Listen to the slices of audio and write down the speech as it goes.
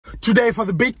Today for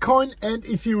the Bitcoin and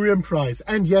Ethereum price.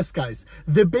 And yes, guys,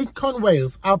 the Bitcoin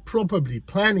whales are probably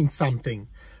planning something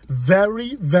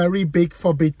very, very big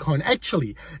for Bitcoin.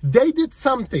 Actually, they did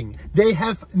something they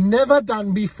have never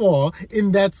done before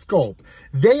in that scope.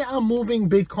 They are moving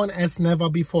Bitcoin as never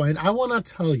before. And I want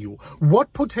to tell you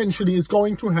what potentially is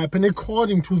going to happen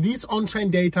according to these on-chain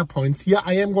data points here.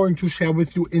 I am going to share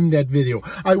with you in that video.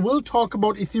 I will talk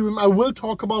about Ethereum. I will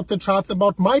talk about the charts,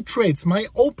 about my trades, my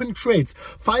open trades,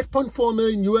 $5.4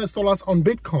 million on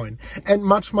Bitcoin, and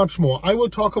much, much more. I will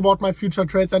talk about my future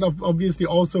trades and obviously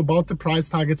also about the price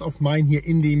targets of mine here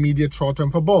in the immediate short term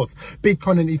for both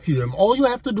Bitcoin and Ethereum. All you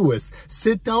have to do is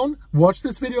sit down, watch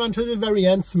this video until the very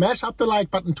end, smash up the like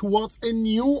button towards a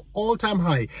new all-time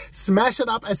high. Smash it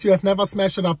up as you have never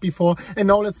smashed it up before. And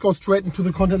now let's go straight into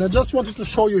the content. I just wanted to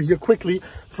show you here quickly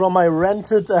from my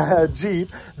rented Jeep,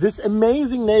 this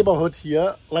amazing neighborhood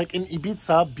here, like in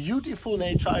Ibiza. Beautiful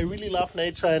nature. I really love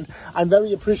nature and I'm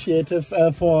very appreciative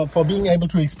for being able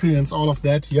to experience all of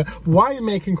that here while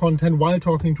making content, while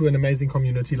talking to an amazing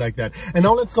community like that. And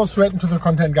now let's go straight into the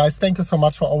content, guys. Thank you so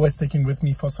much for always sticking with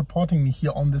me, for supporting me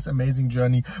here on this amazing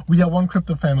journey. We are one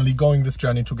crypto family going this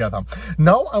journey together.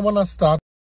 Now I want to start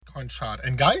Bitcoin chart,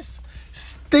 and guys,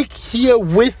 stick here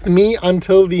with me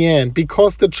until the end,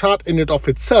 because the chart in and of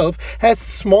itself has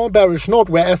small bearish note,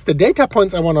 whereas the data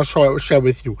points I want to share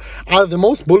with you are the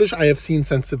most bullish I have seen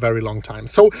since a very long time.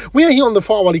 So we are here on the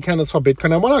 4-hourly candles for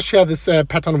Bitcoin. I want to share this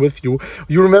pattern with you.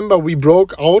 You remember we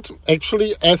broke out,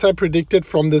 actually, as I predicted,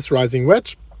 from this rising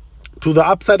wedge to the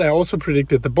upside. I also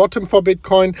predicted the bottom for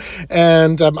Bitcoin,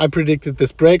 and I predicted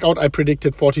this breakout. I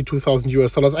predicted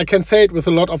 $42,000. I can say it with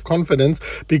a lot of confidence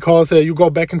because you go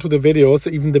back into the videos,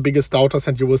 even the biggest doubters,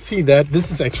 and you will see that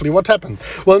this is actually what happened.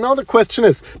 Well, now the question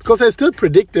is, because I still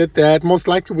predicted that most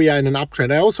likely we are in an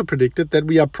uptrend, I also predicted that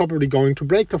we are probably going to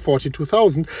break the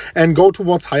 42,000 and go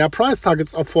towards higher price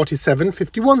targets of 47,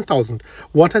 51,000.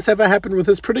 What has ever happened with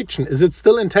this prediction? Is it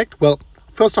still intact? Well,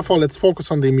 first of all, let's focus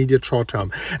on the immediate short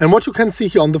term. And what you can see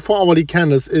here on the 4-hourly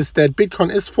candles is that Bitcoin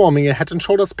is forming a head and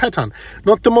shoulders pattern.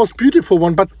 Not the most beautiful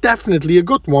one, but definitely a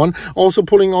good one. Also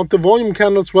pulling out the volume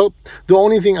candles. Well, the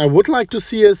only thing I would like to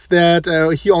see is that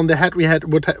here on the head we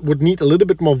would need a little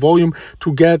bit more volume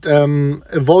to get a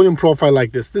volume profile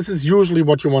like this. This is usually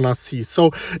what you want to see.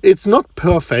 So it's not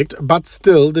perfect, but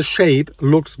still the shape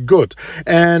looks good.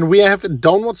 And we have a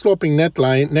downward sloping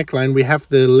neckline. We have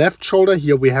the left shoulder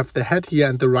here. We have the head here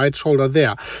and the right shoulder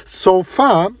there. So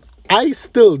far, I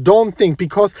still don't think,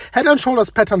 because head and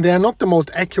shoulders pattern, they are not the most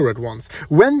accurate ones.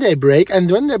 When they break, and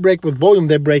when they break with volume,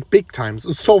 they break big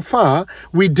times. So far,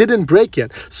 we didn't break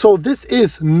yet. So this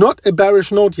is not a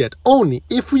bearish note yet. Only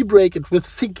if we break it with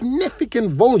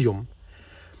significant volume,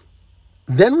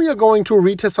 then we are going to a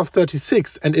retest of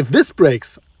 36. And if this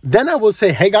breaks, then I will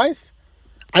say, hey guys,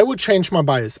 I will change my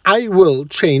bias. I will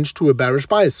change to a bearish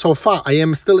bias. So far, I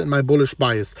am still in my bullish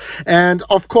bias. And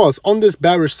of course, on this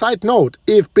bearish side note,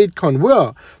 if Bitcoin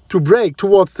were to break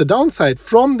towards the downside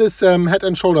from this head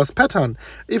and shoulders pattern,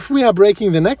 if we are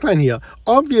breaking the neckline here,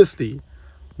 obviously,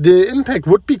 the impact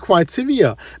would be quite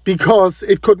severe, because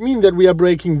it could mean that we are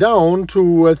breaking down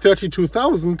to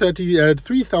 32,000,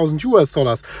 33,000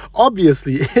 US.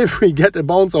 Obviously, if we get a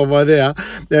bounce over there,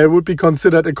 it would be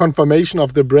considered a confirmation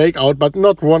of the breakout, but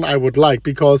not one I would like,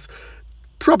 because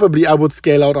probably I would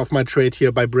scale out of my trade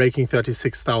here by breaking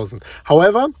 36,000.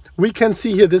 However, we can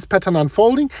see here this pattern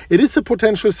unfolding. It is a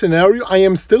potential scenario. I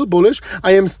am still bullish.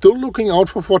 I am still looking out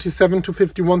for 47 to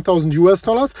 51,000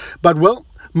 US, but well,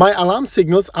 my alarm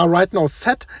signals are right now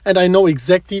set, and I know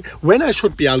exactly when I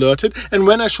should be alerted and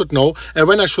when I should know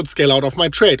when I should scale out of my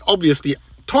trade. Obviously,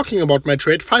 talking about my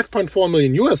trade, $5.4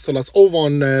 million over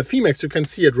on Phemex, you can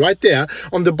see it right there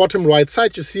on the bottom right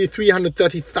side. You see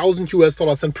 330,000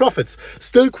 US in profits,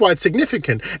 still quite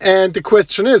significant. And the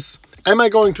question is, am I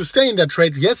going to stay in that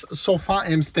trade? Yes, so far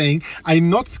I'm staying. I'm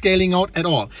not scaling out at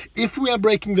all. If we are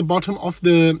breaking the bottom of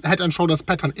the head and shoulders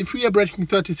pattern, if we are breaking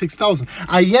 36,000,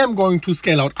 I am going to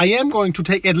scale out. I am going to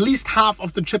take at least half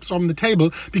of the chips from the table,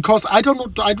 because I do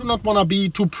not want to be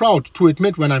too proud to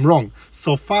admit when I'm wrong.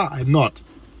 So far, I'm not.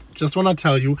 Just want to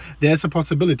tell you, there's a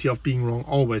possibility of being wrong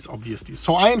always, obviously.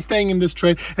 So I am staying in this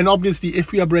trade, and obviously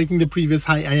if we are breaking the previous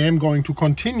high, I am going to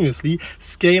continuously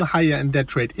scale higher in that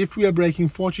trade. If we are breaking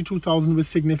 42,000 with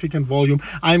significant volume,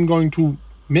 I'm going to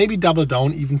maybe double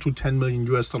down even to $10 million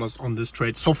US on this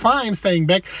trade. So far I'm staying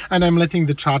back, and I'm letting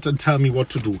the chart tell me what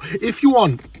to do. If you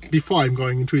want, before I'm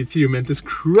going into Ethereum and this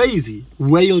crazy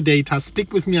whale data,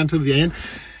 stick with me until the end.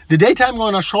 The data I'm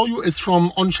going to show you is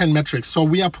from on-chain metrics. So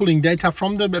we are pulling data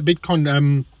from the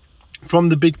Bitcoin from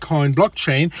the Bitcoin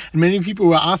blockchain. And many people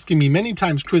were asking me many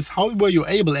times, Chris, how were you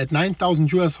able at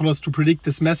 $9,000 to predict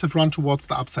this massive run towards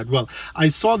the upside? Well, I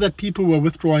saw that people were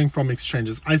withdrawing from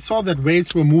exchanges. I saw that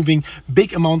whales were moving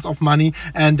big amounts of money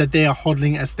and that they are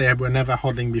hodling as they were never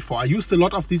hodling before. I used a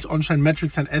lot of these on-chain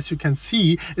metrics, and as you can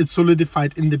see, it's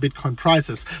solidified in the Bitcoin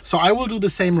prices. So I will do the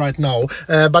same right now.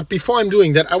 But before I'm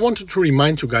doing that, I wanted to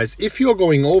remind you guys, if you're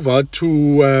going over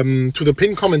to the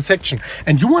pinned comment section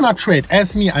and you want to trade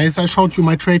as me, as I showed you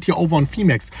my trade here over on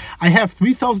Phemex, I have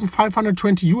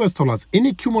 $3,520 in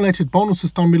accumulated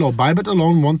bonuses down below. Bybit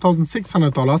alone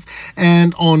 $1,600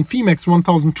 and on Phemex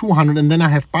 $1,200, and then I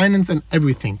have Binance and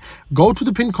everything. Go to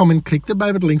the pinned comment, click the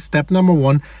Bybit link. Step number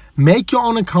 1, make your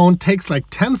own account, takes like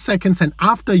 10 seconds, and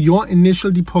after your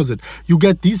initial deposit you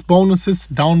get these bonuses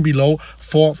down below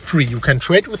for free. You can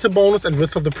trade with the bonus and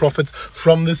with the profits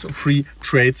from this free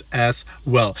trades as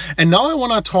well. And now I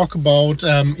want to talk about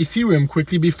Ethereum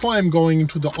quickly before I'm going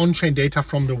into the on-chain data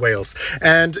from the whales.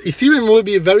 And Ethereum will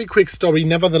be a very quick story,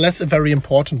 nevertheless a very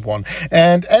important one.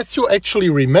 And as you actually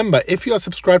remember, if you are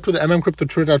subscribed to the MMCrypto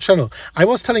Twitter channel, I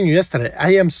was telling you yesterday,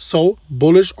 I am so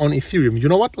bullish on Ethereum. You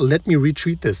know what? Let me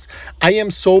retweet this. I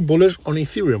am so bullish on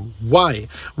Ethereum. Why?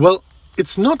 Well,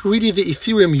 it's not really the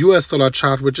Ethereum US dollar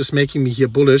chart which is making me here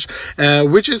bullish,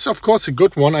 which is of course a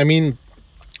good one. I mean,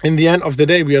 in the end of the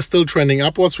day, we are still trending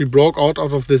upwards. We broke out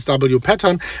of this W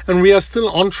pattern and we are still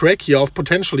on track here of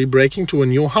potentially breaking to a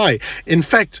new high. In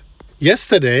fact,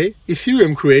 yesterday,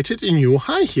 Ethereum created a new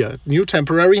high here, new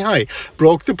temporary high,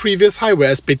 broke the previous high,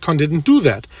 whereas Bitcoin didn't do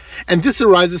that. And this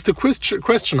arises the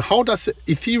question, how does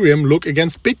Ethereum look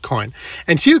against Bitcoin?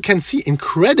 And here you can see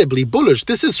incredibly bullish.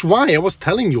 This is why I was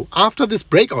telling you, after this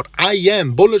breakout, I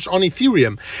am bullish on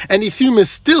Ethereum. And Ethereum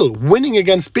is still winning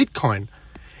against Bitcoin.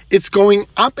 It's going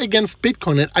up against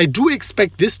Bitcoin, and I do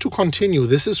expect this to continue.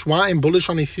 This is why I'm bullish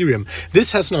on Ethereum.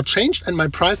 This has not changed, and my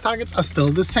price targets are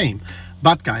still the same.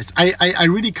 But guys, I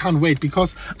really can't wait,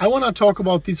 because I want to talk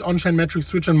about these on-chain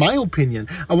metrics, which in my opinion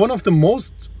are one of the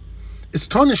most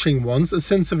astonishing ones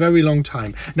since a very long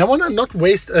time. And I want to not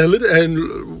waste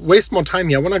more time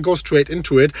here. I want to go straight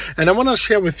into it, and I want to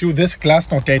share with you this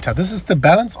Glassnode data. This is the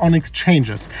balance on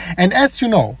exchanges, and as you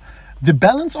know, the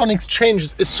balance on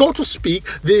exchanges is, so to speak,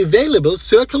 the available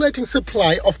circulating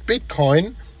supply of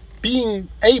Bitcoin being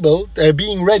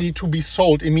ready to be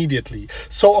sold immediately.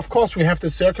 So of course we have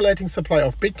the circulating supply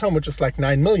of Bitcoin, which is like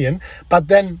 9 million, but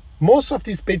then most of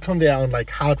these Bitcoin, they are on like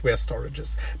hardware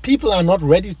storages. People are not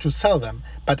ready to sell them.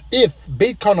 But if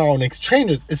Bitcoin are on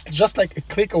exchanges, it's just like a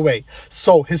click away.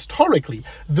 So historically,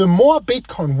 the more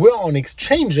Bitcoin were on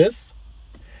exchanges,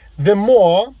 the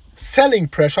more selling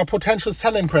pressure, potential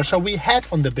selling pressure we had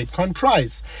on the Bitcoin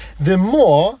price. The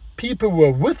more people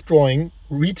were withdrawing,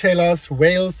 retailers,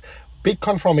 whales,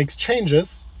 Bitcoin from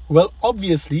exchanges, well,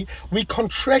 obviously, we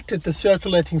contracted the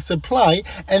circulating supply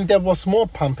and there was more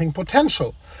pumping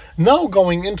potential. Now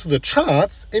going into the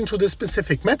charts, into this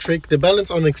specific metric, the balance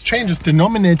on exchanges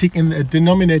denominated in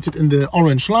the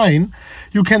orange line,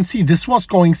 you can see this was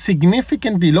going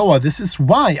significantly lower. This is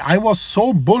why I was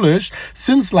so bullish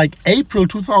since like April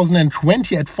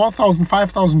 2020 at $4,000,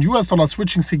 $5,000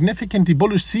 switching significantly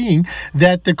bullish, seeing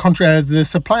that the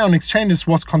supply on exchanges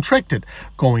was contracted,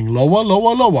 going lower,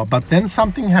 lower, lower. But then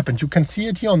something happened. You can see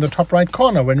it here on the top right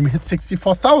corner when we hit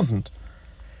 64,000.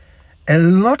 A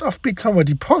lot of Bitcoin were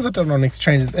deposited on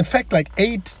exchanges. In fact, like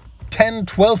 8, 10,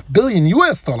 12 billion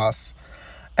US dollars.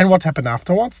 And what happened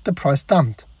afterwards? The price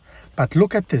dumped. But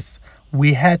look at this.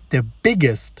 We had the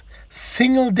biggest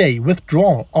single day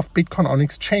withdrawal of Bitcoin on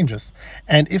exchanges.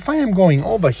 And if I am going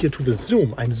over here to the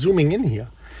zoom, I'm zooming in here,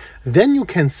 then you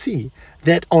can see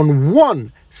that on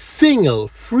one single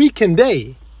freaking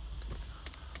day,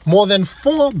 more than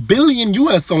 4 billion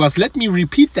US dollars, let me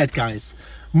repeat that, guys,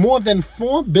 more than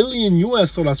 4 billion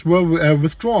US dollars were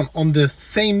withdrawn on the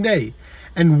same day.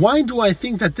 And why do I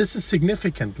think that this is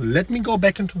significant? Let me go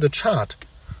back into the chart.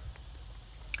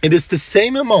 It is the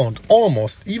same amount,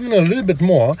 almost, even a little bit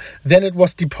more than it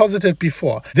was deposited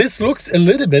before. This looks a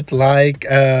little bit like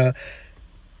the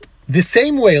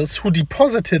same whales who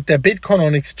deposited their Bitcoin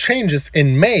on exchanges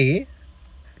in May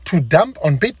to dump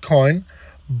on Bitcoin,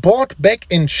 bought back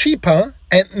in cheaper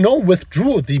and now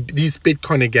withdrew these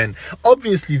Bitcoin again.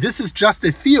 Obviously, this is just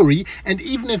a theory, and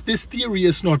even if this theory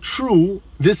is not true,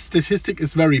 this statistic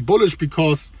is very bullish,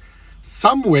 because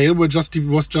some whale was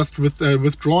just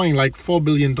withdrawing like $4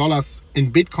 billion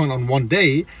in Bitcoin on one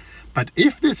day. But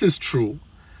if this is true,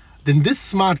 then this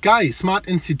smart guy, smart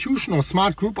institution or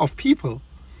smart group of people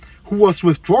who was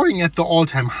withdrawing at the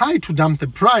all-time high to dump the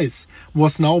price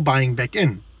was now buying back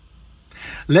in.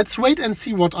 Let's wait and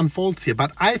see what unfolds here.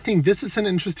 But I think this is an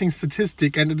interesting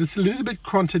statistic, and it is a little bit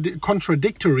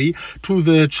contradictory to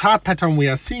the chart pattern we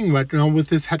are seeing right now with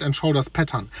this head and shoulders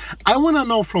pattern. I want to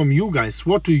know from you guys,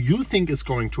 what do you think is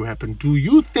going to happen? Do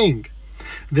you think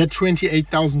that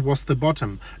 28,000 was the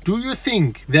bottom? Do you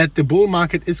think that the bull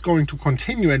market is going to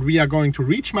continue and we are going to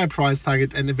reach my price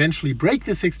target and eventually break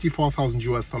the 64,000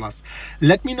 US dollars?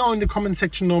 Let me know in the comment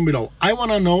section down below. I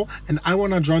want to know, and I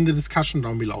want to join the discussion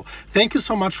down below. Thank you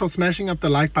so much for smashing up the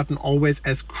like button, always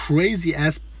as crazy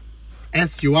as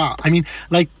you are. I mean,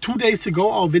 like 2 days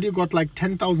ago our video got like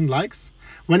 10,000 likes.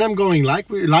 When I'm going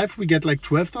live, we get like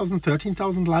 12,000,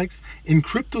 13,000 likes. In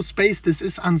crypto space, this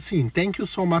is unseen. Thank you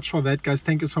so much for that, guys.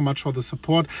 Thank you so much for the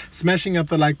support, smashing up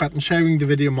the like button, sharing the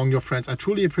video among your friends. I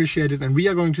truly appreciate it. And we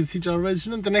are going to see each other very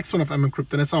soon in the next one of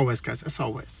MMCrypto. And as always, guys, as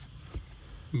always,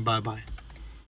 bye-bye.